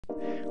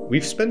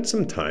We've spent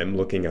some time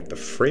looking at the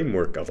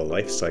framework of a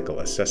life cycle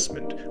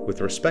assessment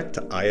with respect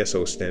to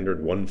ISO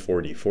standard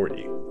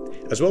 14040,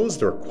 as well as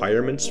the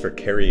requirements for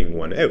carrying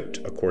one out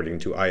according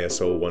to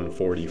ISO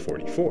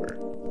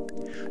 14044.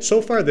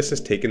 So far, this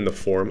has taken the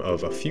form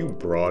of a few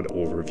broad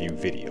overview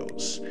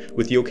videos,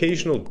 with the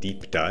occasional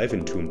deep dive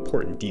into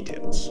important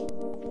details.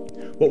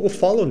 What will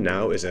follow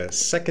now is a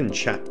second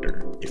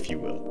chapter, if you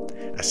will,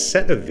 a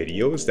set of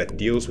videos that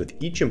deals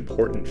with each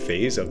important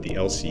phase of the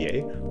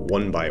LCA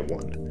one by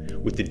one,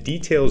 with the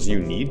details you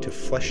need to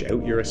flesh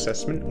out your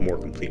assessment more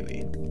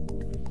completely.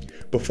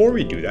 Before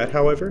we do that,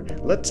 however,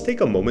 let's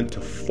take a moment to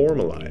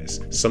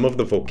formalize some of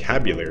the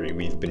vocabulary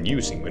we've been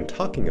using when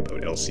talking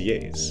about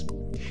LCAs.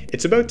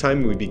 It's about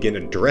time we begin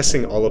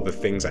addressing all of the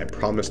things I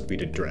promised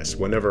we'd address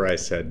whenever I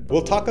said,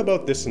 we'll talk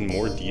about this in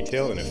more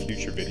detail in a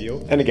future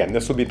video. And again,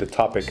 this will be the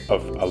topic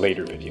of a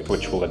later video,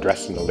 which we'll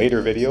address in a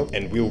later video,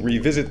 and we'll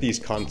revisit these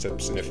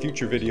concepts in a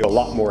future video, a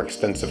lot more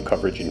extensive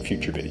coverage in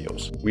future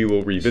videos. We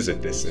will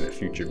revisit this in a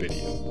future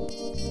video.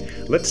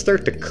 Let's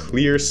start to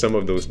clear some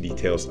of those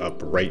details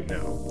up right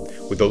now,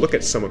 with a look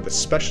at some of the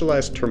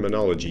specialized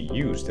terminology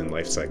used in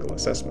life cycle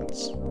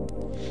assessments.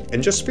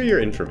 And just for your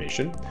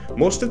information,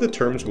 most of the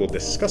terms we'll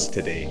discuss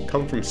today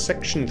come from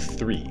section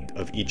 3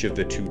 of each of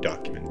the two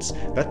documents.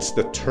 That's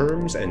the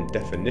terms and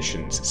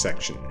definitions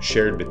section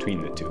shared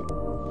between the two.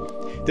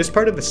 This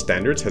part of the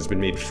standards has been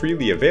made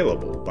freely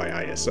available by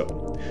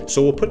ISO,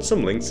 so we'll put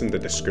some links in the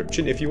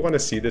description if you want to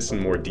see this in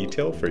more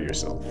detail for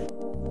yourself.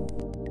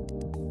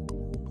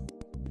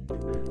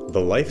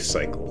 The life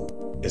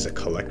cycle is a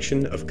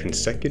collection of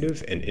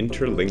consecutive and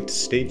interlinked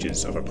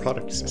stages of a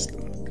product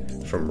system,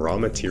 from raw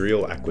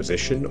material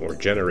acquisition or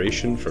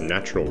generation from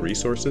natural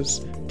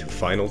resources to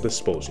final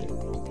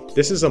disposal.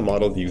 This is a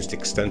model used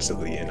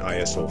extensively in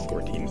ISO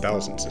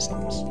 14000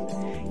 systems.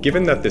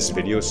 Given that this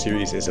video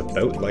series is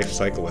about life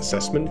cycle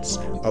assessments,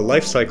 a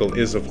life cycle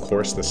is of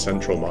course the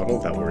central model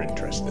that we're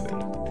interested in.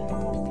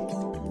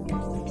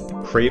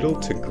 Cradle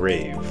to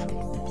grave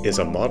is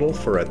a model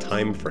for a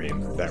time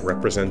frame that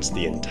represents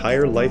the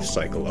entire life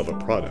cycle of a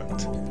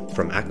product,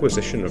 from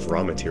acquisition of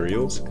raw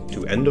materials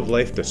to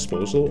end-of-life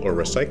disposal or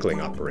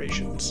recycling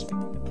operations.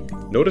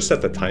 Notice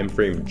that the time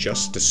frame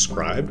just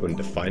described when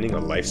defining a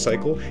life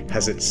cycle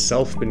has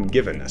itself been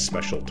given a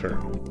special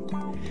term.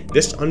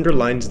 This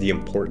underlines the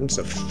importance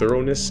of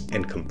thoroughness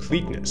and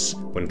completeness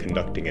when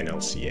conducting an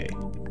LCA.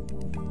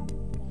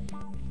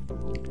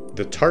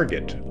 The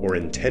target or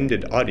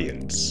intended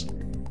audience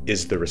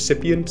is the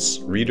recipients,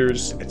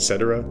 readers,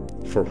 etc.,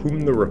 for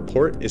whom the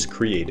report is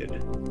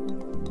created.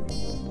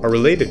 A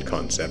related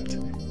concept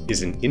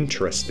is an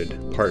interested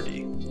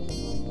party,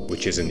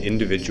 which is an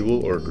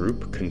individual or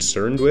group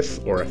concerned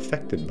with or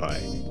affected by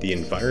the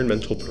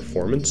environmental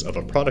performance of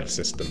a product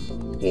system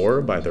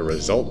or by the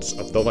results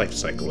of the life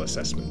cycle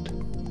assessment.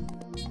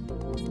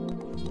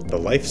 The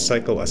life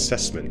cycle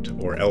assessment,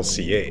 or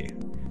LCA,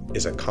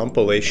 is a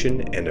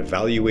compilation and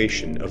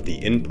evaluation of the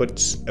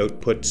inputs,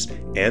 outputs,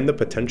 and the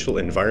potential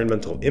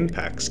environmental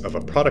impacts of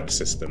a product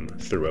system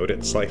throughout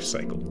its life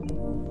cycle.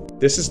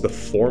 This is the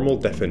formal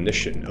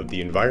definition of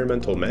the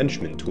environmental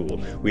management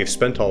tool we have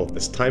spent all of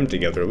this time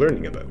together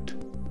learning about.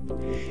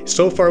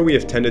 So far, we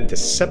have tended to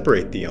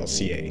separate the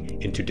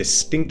LCA into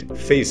distinct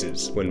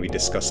phases when we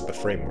discuss the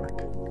framework.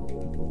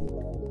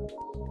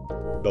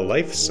 The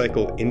Life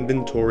Cycle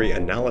Inventory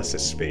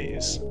Analysis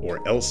Phase, or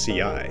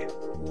LCI,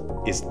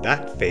 is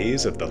that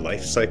phase of the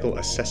life cycle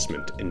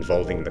assessment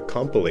involving the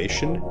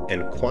compilation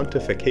and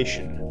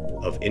quantification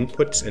of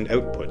inputs and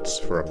outputs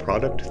for a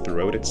product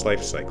throughout its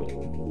life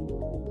cycle.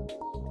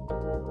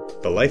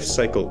 The Life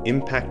Cycle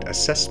Impact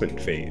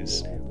Assessment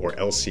Phase, or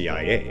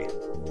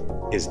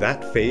LCIA, is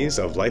that phase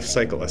of life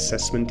cycle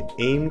assessment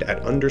aimed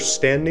at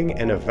understanding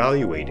and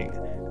evaluating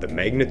the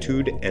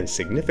magnitude and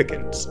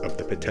significance of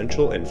the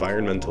potential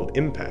environmental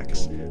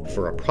impacts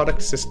for a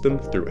product system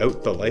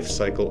throughout the life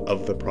cycle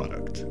of the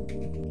product.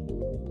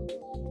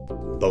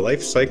 The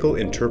Life Cycle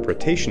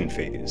Interpretation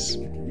Phase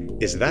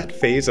is that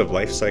phase of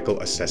life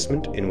cycle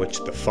assessment in which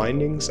the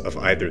findings of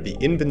either the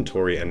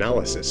inventory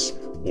analysis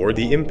or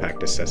the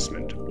impact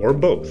assessment, or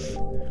both,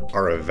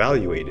 are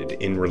evaluated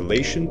in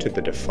relation to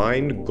the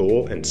defined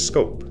goal and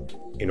scope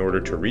in order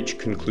to reach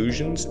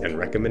conclusions and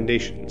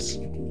recommendations.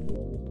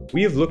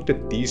 We have looked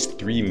at these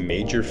three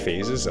major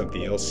phases of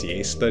the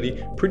LCA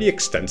study pretty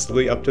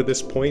extensively up to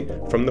this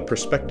point from the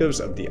perspectives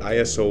of the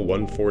ISO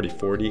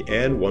 14040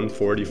 and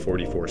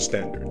 14044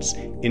 standards,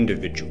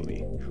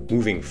 individually.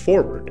 Moving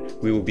forward,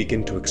 we will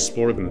begin to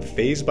explore them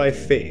phase by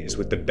phase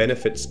with the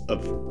benefits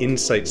of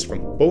insights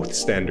from both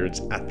standards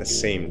at the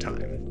same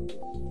time.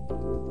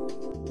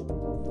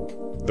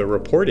 The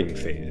reporting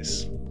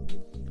phase.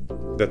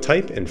 The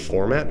type and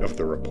format of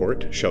the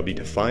report shall be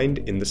defined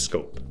in the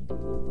scope.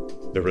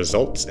 The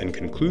results and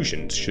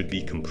conclusions should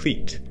be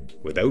complete,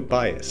 without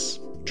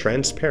bias,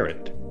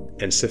 transparent,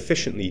 and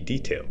sufficiently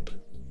detailed.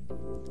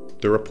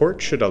 The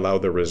report should allow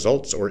the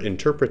results or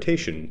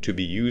interpretation to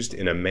be used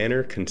in a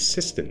manner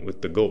consistent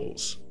with the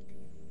goals.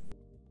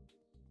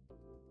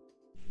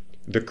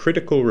 The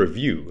critical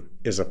review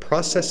is a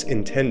process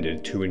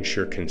intended to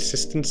ensure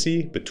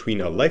consistency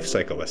between a life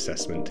cycle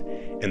assessment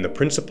and the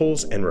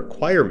principles and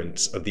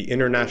requirements of the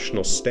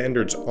international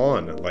standards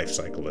on life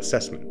cycle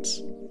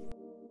assessments.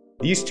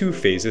 These two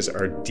phases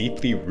are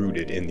deeply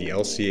rooted in the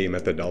LCA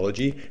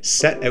methodology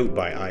set out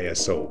by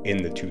ISO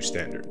in the two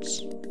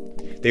standards.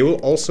 They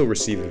will also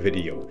receive a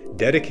video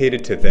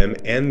dedicated to them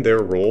and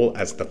their role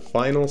as the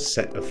final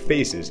set of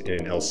phases in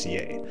an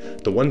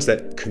LCA, the ones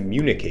that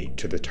communicate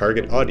to the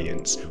target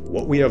audience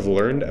what we have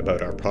learned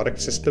about our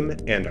product system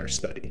and our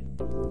study.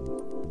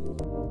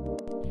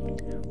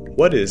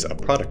 What is a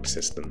product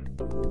system?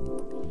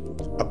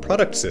 A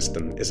product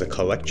system is a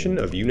collection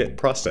of unit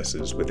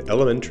processes with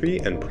elementary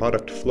and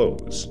product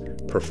flows,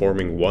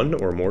 performing one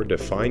or more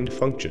defined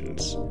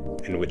functions,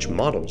 and which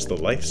models the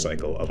life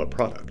cycle of a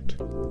product.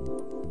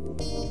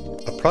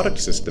 A product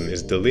system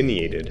is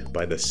delineated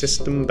by the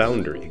system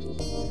boundary,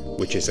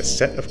 which is a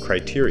set of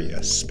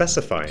criteria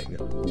specifying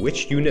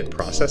which unit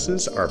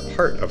processes are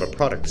part of a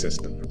product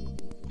system.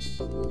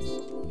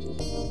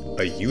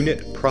 A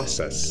unit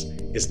process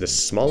is the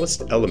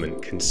smallest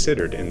element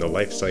considered in the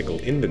life cycle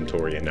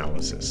inventory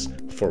analysis,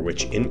 for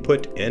which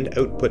input and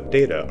output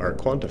data are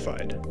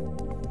quantified.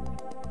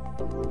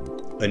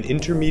 An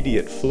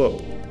intermediate flow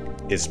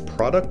is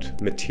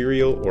product,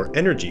 material, or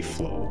energy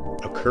flow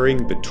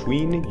occurring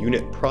between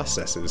unit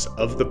processes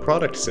of the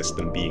product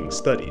system being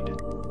studied.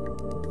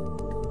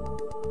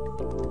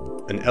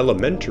 An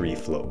elementary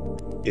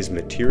flow is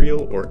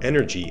material or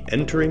energy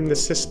entering the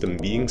system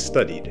being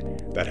studied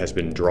that has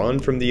been drawn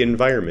from the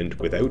environment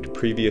without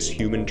previous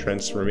human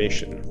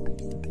transformation,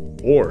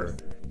 or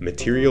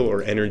material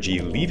or energy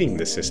leaving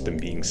the system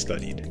being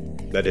studied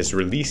that is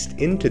released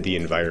into the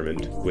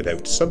environment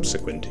without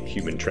subsequent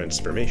human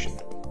transformation.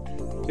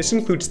 This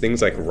includes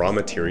things like raw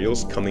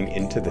materials coming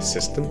into the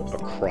system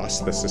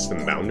across the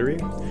system boundary,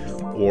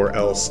 or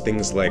else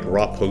things like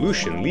raw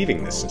pollution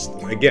leaving the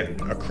system, again,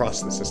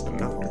 across the system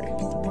boundary.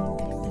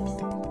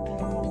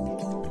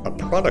 A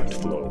product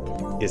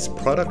flow is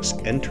products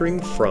entering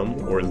from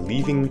or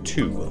leaving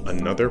to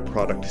another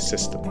product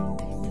system.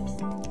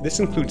 This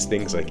includes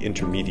things like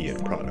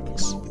intermediate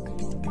products.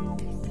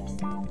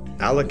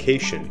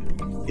 Allocation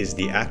is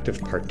the act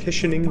of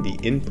partitioning the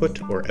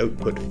input or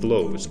output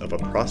flows of a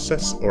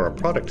process or a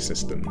product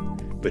system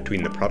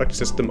between the product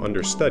system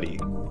under study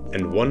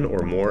and one or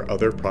more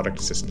other product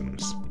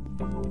systems.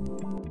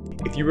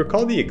 If you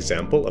recall the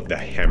example of the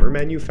hammer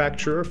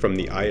manufacturer from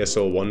the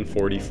ISO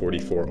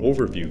 14044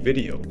 overview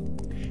video,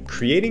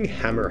 creating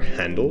hammer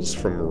handles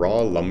from raw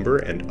lumber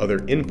and other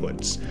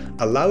inputs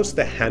allows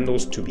the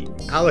handles to be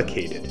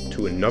allocated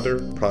to another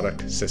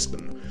product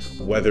system,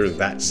 whether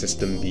that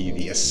system be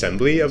the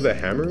assembly of the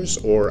hammers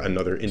or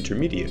another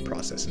intermediate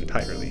process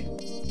entirely.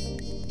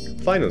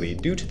 Finally,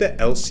 due to the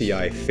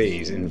LCI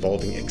phase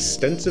involving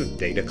extensive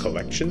data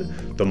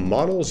collection, the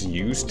models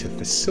used to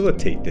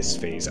facilitate this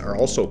phase are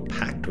also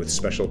packed with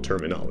special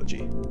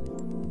terminology.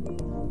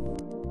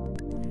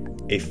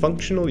 A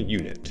functional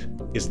unit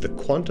is the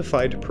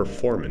quantified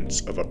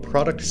performance of a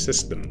product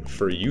system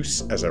for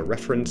use as a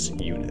reference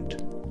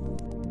unit.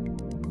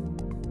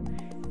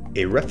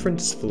 A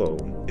reference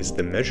flow is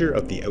the measure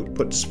of the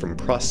outputs from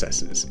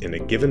processes in a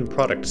given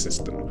product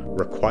system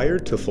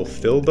required to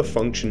fulfill the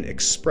function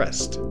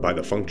expressed by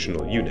the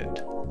functional unit.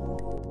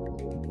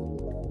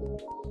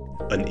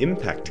 An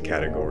impact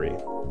category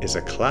is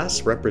a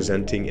class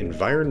representing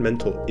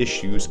environmental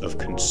issues of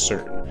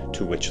concern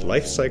to which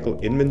life cycle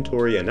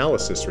inventory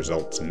analysis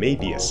results may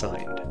be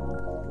assigned.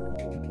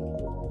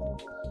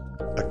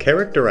 A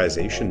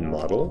characterization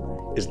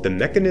model is the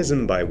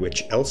mechanism by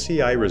which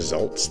LCI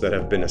results that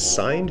have been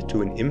assigned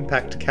to an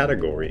impact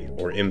category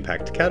or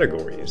impact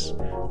categories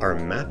are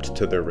mapped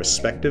to their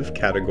respective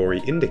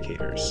category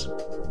indicators.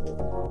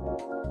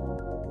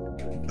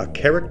 A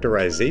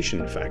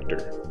characterization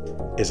factor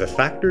is a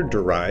factor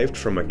derived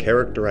from a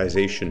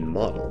characterization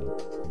model,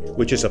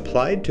 which is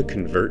applied to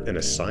convert an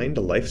assigned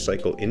life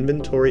cycle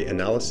inventory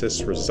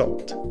analysis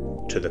result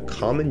to the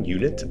common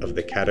unit of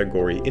the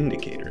category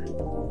indicator.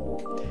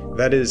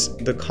 That is,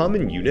 the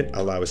common unit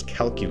allows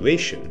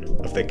calculation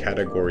of the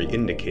category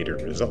indicator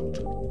result.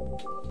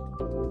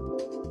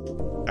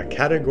 A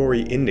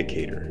category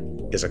indicator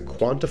is a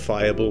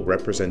quantifiable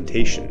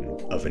representation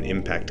of an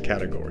impact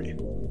category.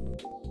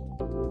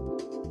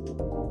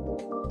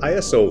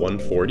 ISO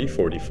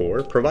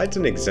 14044 provides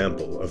an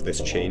example of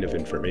this chain of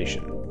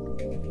information.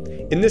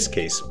 In this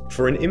case,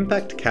 for an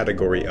impact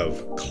category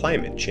of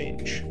climate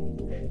change,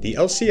 the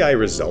LCI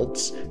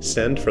results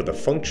stand for the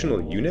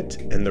functional unit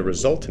and the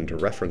resultant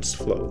reference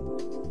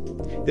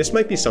flow. This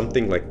might be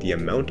something like the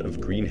amount of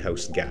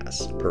greenhouse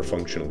gas per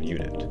functional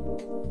unit.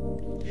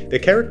 The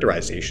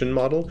characterization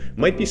model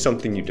might be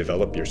something you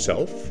develop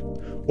yourself,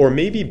 or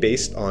may be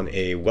based on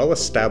a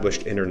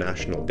well-established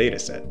international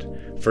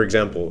dataset, for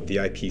example, the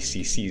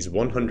IPCC's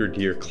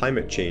 100-year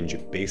climate change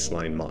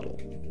baseline model.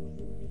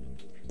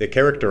 The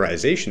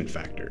characterization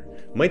factor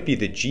might be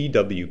the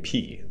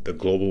GWP, the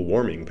global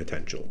warming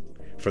potential,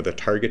 for the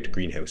target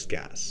greenhouse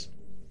gas.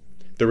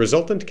 The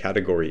resultant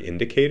category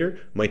indicator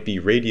might be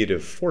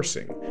radiative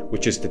forcing,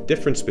 which is the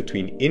difference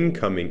between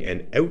incoming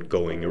and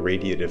outgoing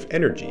radiative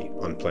energy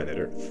on planet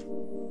Earth.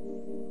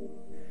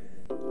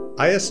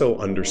 ISO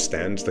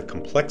understands the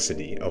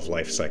complexity of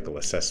life cycle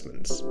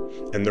assessments,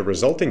 and the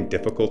resulting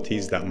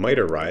difficulties that might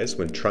arise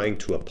when trying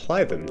to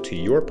apply them to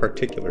your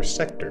particular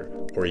sector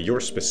or your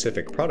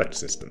specific product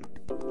system.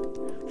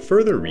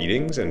 Further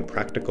readings and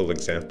practical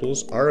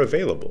examples are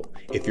available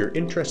if you're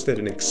interested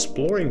in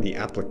exploring the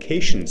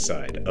application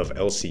side of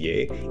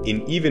LCA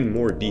in even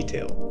more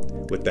detail,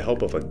 with the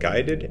help of a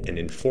guided and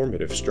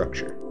informative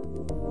structure.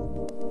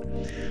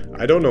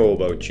 I don't know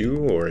about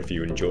you or if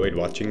you enjoyed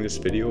watching this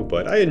video,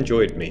 but I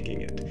enjoyed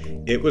making it.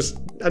 It was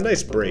a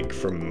nice break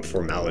from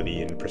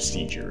formality and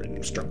procedure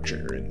and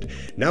structure, and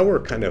now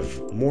we're kind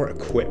of more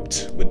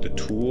equipped with the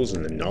tools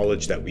and the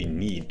knowledge that we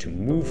need to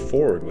move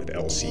forward with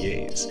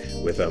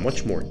LCAs with a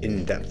much more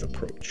in-depth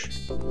approach.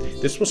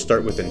 This will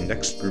start with the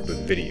next group of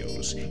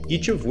videos,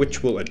 each of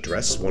which will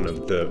address one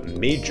of the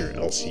major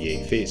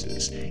LCA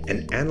phases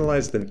and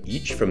analyze them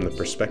each from the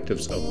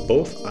perspectives of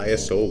both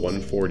ISO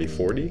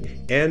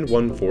 14040 and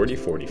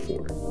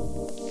 14044.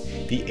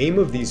 The aim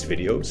of these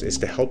videos is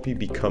to help you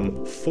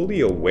become fully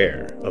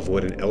aware of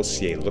what an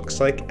LCA looks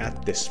like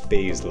at this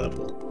phase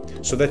level,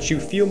 so that you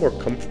feel more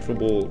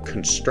comfortable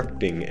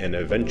constructing and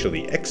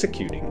eventually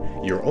executing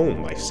your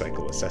own life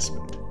cycle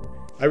assessment.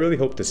 I really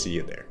hope to see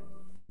you there.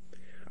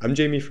 I'm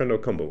Jamie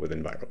Friend-Okumbo with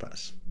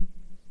EnviroPass.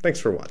 Thanks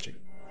for watching.